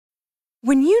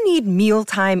When you need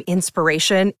mealtime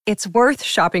inspiration, it's worth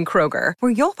shopping Kroger,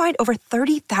 where you'll find over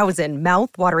 30,000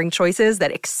 mouth-watering choices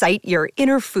that excite your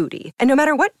inner foodie. And no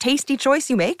matter what tasty choice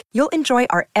you make, you'll enjoy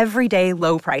our everyday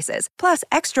low prices, plus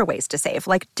extra ways to save,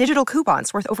 like digital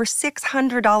coupons worth over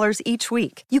 $600 each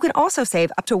week. You can also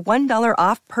save up to $1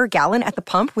 off per gallon at the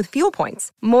pump with fuel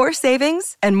points. More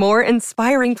savings and more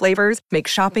inspiring flavors make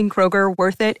shopping Kroger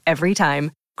worth it every time.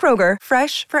 Kroger,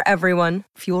 fresh for everyone.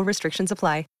 Fuel restrictions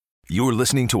apply. You're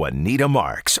listening to Anita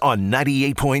Marks on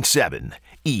 98.7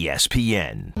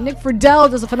 ESPN. Nick Friedell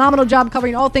does a phenomenal job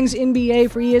covering all things NBA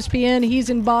for ESPN. He's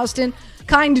in Boston.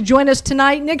 Kind to join us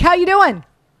tonight. Nick, how you doing?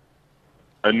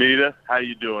 Anita, how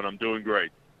you doing? I'm doing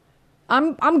great.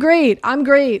 I'm great. I'm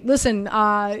great. Listen,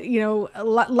 a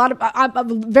lot of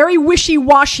I'm very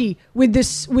wishy-washy with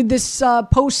this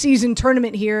postseason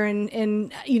tournament here,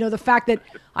 and the fact that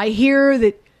I hear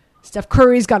that Steph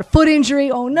Curry's got a foot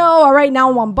injury. Oh no! All right, now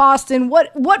I'm on Boston.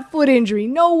 What foot injury?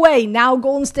 No way! Now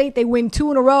Golden State, they win 2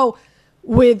 in a row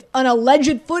with an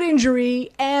alleged foot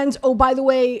injury, and oh, by the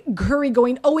way, Curry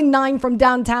going 0-9 from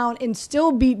downtown and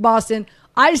still beat Boston.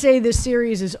 I say this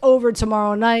series is over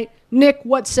tomorrow night. Nick,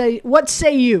 what say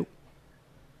you?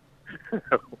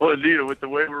 Well, Anita, with the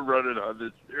way we're running on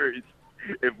this series,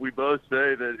 if we both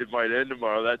say that it might end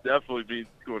tomorrow, that definitely means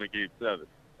it's going to Game 7.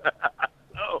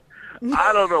 So,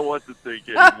 I don't know what to think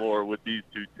anymore with these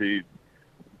two teams.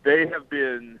 They have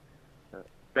been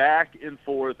back and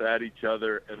forth at each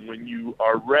other, and when you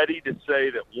are ready to say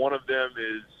that one of them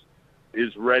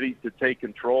is ready to take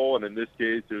control, and in this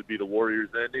case it would be the Warriors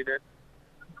ending it,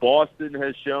 Boston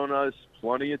has shown us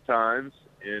plenty of times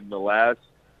in the last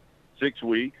 6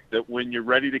 weeks that when you're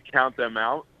ready to count them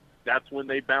out, that's when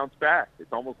they bounce back.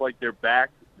 It's almost like their back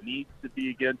needs to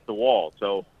be against the wall.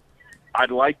 So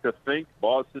I'd like to think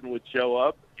Boston would show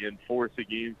up and force a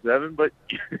Game 7, but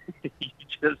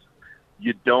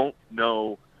you don't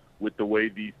know with the way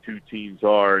these two teams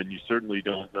are, and you certainly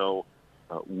don't know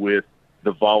with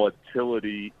the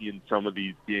volatility in some of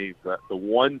these games. The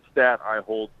one stat I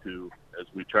hold to as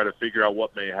we try to figure out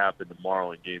what may happen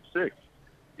tomorrow in Game 6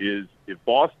 is if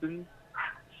Boston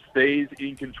stays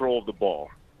in control of the ball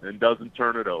and doesn't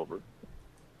turn it over,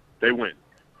 they win.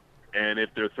 And if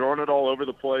they're throwing it all over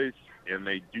the place and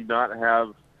they do not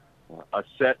have a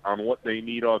set on what they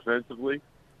need offensively,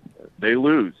 they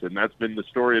lose. And that's been the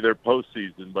story of their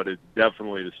postseason, but it's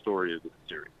definitely the story of the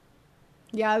series.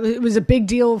 Yeah, it was a big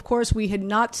deal, of course. We had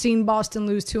not seen Boston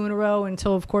lose 2 in a row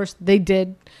until, of course, they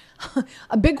did.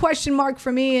 A big question mark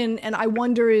for me, and I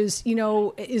wonder is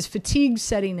fatigue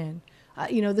setting in?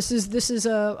 This is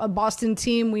a Boston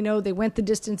team. We know they went the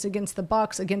distance against the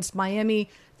Bucks, against Miami.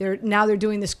 They're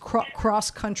doing this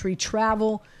cross-country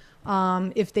travel.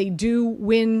 If they do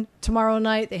win tomorrow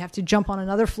night, they have to jump on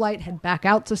another flight, head back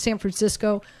out to San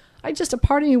Francisco. A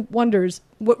part of me wonders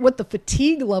what the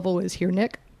fatigue level is here,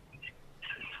 Nick.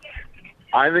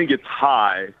 I think it's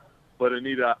high, but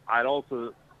Anita, I'd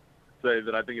also say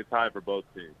that I think it's high for both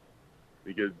teams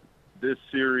because this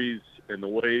series and the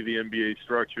way the NBA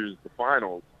structures the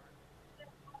finals,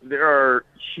 there are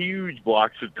huge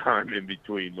blocks of time in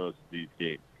between most of these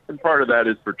games. And part of that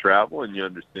is for travel, and you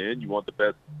understand you want the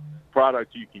best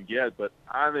product you can get. But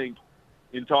I think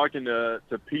in talking to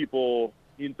people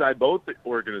inside both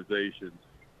organizations,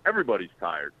 everybody's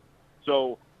tired.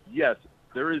 So, yes,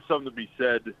 there is something to be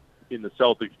said in the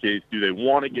Celtics case. Do they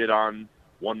want to get on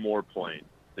one more plane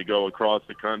to go across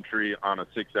the country on a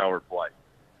 6-hour flight?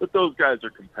 But those guys are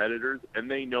competitors,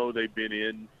 and they know they've been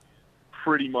in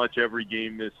pretty much every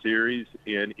game this series.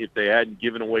 And if they hadn't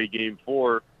given away Game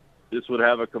 4, this would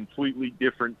have a completely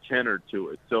different tenor to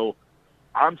it. So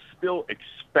I'm still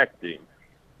expecting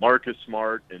Marcus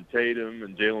Smart and Tatum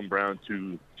and Jaylen Brown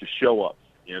to show up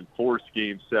and force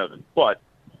Game 7. But,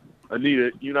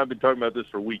 Anita, you and I have been talking about this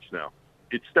for weeks now.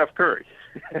 It's Steph Curry.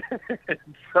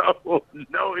 So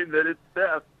knowing that it's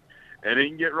Steph and he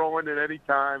can get rolling at any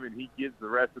time and he gives the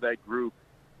rest of that group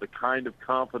the kind of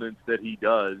confidence that he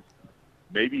does,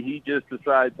 maybe he just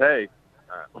decides, hey,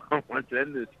 let's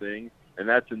end this thing, and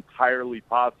that's entirely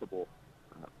possible.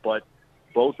 But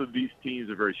both of these teams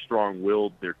are very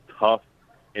strong-willed. They're tough.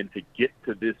 And to get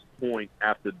to this point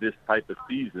after this type of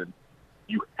season,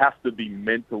 you have to be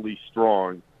mentally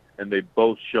strong, and they've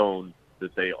both shown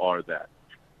that they are that.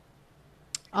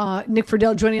 Nick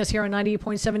Friedell joining us here on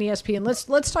 98.7 ESPN.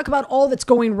 Let's talk about all that's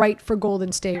going right for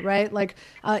Golden State, right? Like,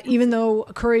 even though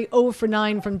Curry 0 for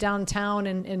 9 from downtown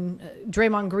and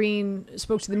Draymond Green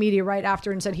spoke to the media right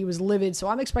after and said he was livid, so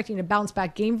I'm expecting a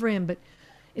bounce-back game for him. But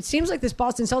it seems like this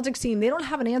Boston Celtics team, they don't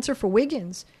have an answer for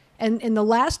Wiggins. And in the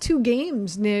last 2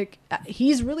 games, Nick,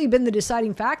 he's really been the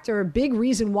deciding factor, a big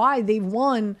reason why they've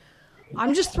won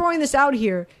I'm just throwing this out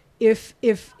here.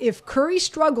 If Curry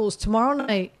struggles tomorrow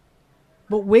night,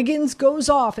 but Wiggins goes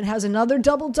off and has another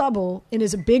double-double and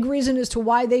is a big reason as to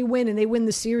why they win and they win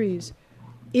the series,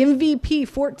 MVP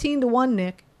 14-1,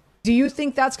 Nick, do you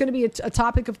think that's going to be a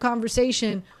topic of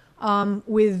conversation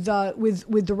with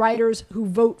the writers who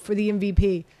vote for the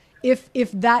MVP?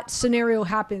 If that scenario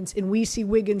happens and we see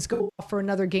Wiggins go off for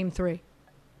another Game 3?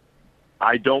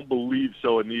 I don't believe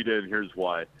so, Anita, and here's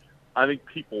why. I think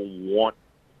people want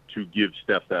to give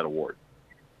Steph that award.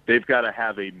 They've got to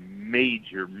have a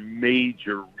major,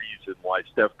 major reason why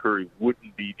Steph Curry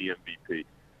wouldn't be the MVP.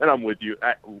 And I'm with you.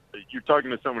 You're talking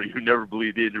to somebody who never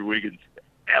believed Andrew Wiggins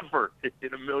ever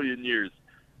in a million years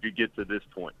could get to this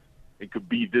point and could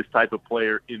be this type of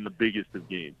player in the biggest of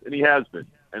games. And he has been.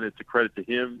 And it's a credit to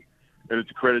him, and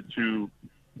it's a credit to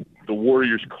the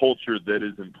Warriors culture that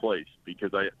is in place,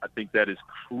 because I think that is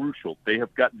crucial. They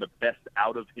have gotten the best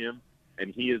out of him,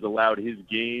 and he has allowed his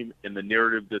game and the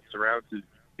narrative that surrounds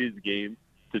his game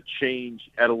to change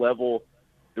at a level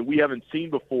that we haven't seen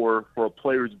before for a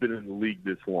player who's been in the league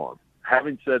this long.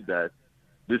 Having said that,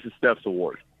 this is Steph's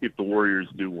award if the Warriors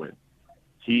do win.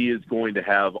 He is going to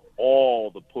have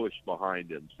all the push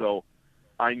behind him. So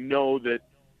I know that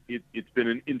it's been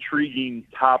an intriguing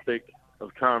topic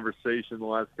of conversation the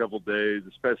last couple of days,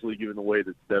 especially given the way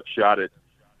that Steph shot it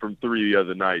from 3 the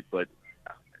other night. But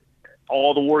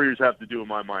all the Warriors have to do in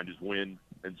my mind is win,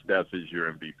 and Steph is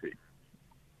your MVP.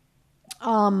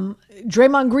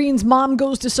 Draymond Green's mom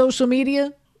goes to social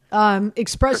media,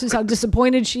 expresses how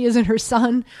disappointed she is in her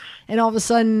son, and all of a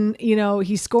sudden,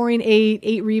 he's scoring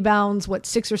 8 rebounds,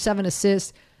 6 or 7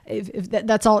 assists. If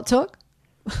that's all it took?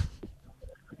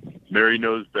 Mary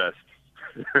knows best.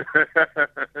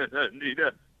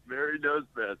 Anita, Mary knows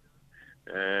best.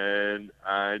 And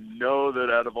I know that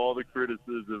out of all the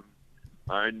criticism,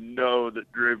 I know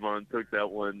that Draymond took that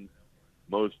one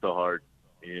most to heart.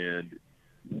 And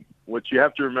what you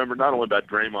have to remember, not only about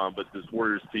Draymond, but this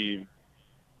Warriors team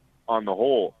on the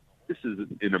whole, this is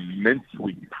an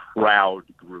immensely proud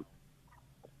group.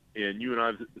 And you and I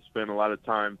have spent a lot of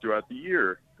time throughout the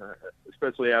year,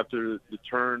 especially after the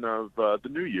turn of the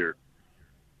new year,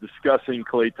 discussing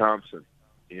Klay Thompson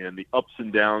and the ups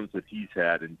and downs that he's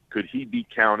had, and could he be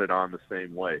counted on the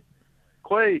same way?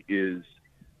 Klay is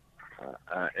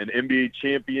an NBA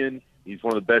champion. He's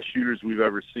one of the best shooters we've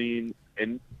ever seen,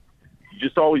 and you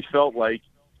just always felt like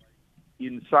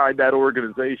inside that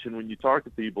organization, when you talk to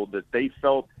people, that they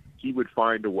felt he would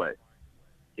find a way.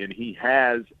 And he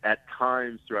has at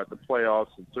times throughout the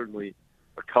playoffs, and certainly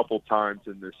a couple times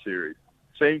in this series.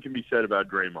 Same can be said about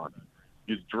Draymond.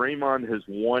 Because Draymond has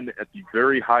won at the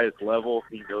very highest level.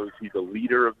 He knows he's a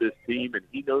leader of this team, and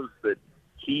he knows that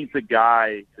he's a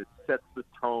guy that sets the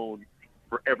tone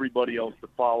for everybody else to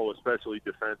follow, especially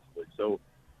defensively. So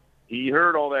he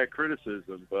heard all that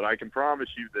criticism, but I can promise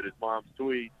you that his mom's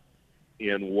tweet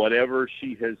and whatever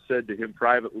she has said to him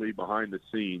privately behind the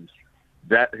scenes,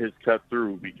 that has cut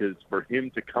through, because for him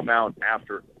to come out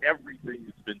after everything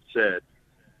that's been said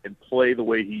and play the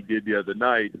way he did the other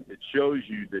night, it shows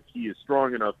you that he is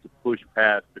strong enough to push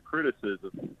past the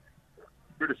criticism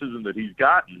that he's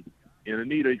gotten. And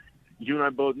Anita, you and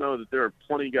I both know that there are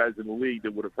plenty of guys in the league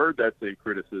that would have heard that same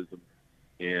criticism,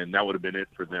 and that would have been it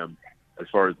for them as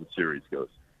far as the series goes.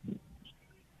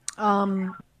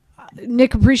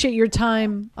 Nick, appreciate your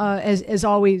time as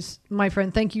always, my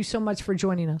friend. Thank you so much for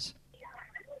joining us.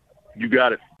 You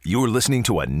got it. You're listening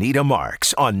to Anita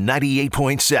Marks on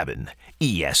 98.7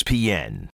 ESPN.